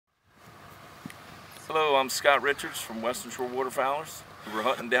Hello, I'm Scott Richards from Western Shore Waterfowlers. We're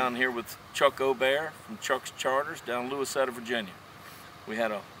hunting down here with Chuck O'Bear from Chuck's Charters down in Lewisetta, Virginia. We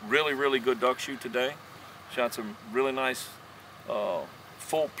had a really good duck shoot today. Shot some really nice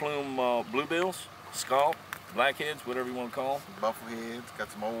full plume bluebills, scaup, blackheads, whatever you want to call them. Buffalo heads,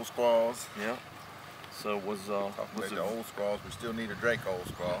 got some old squaws. Yeah. So it was the old squaws. We still need a Drake old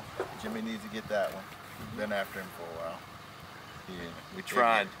squaw. Jimmy needs to get that one. We've been after him for a while. Yeah, we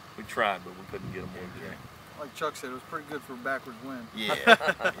tried, but we couldn't get him one today. Like Chuck said, it was pretty good for a backwards wind. Yeah, it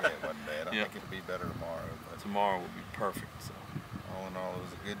wasn't bad. I think it'll be better tomorrow. But tomorrow will be perfect. So all in all, it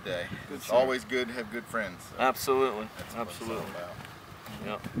was a good day. Good it's always good to have good friends. So absolutely, that's what it's all about.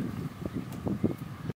 Yep.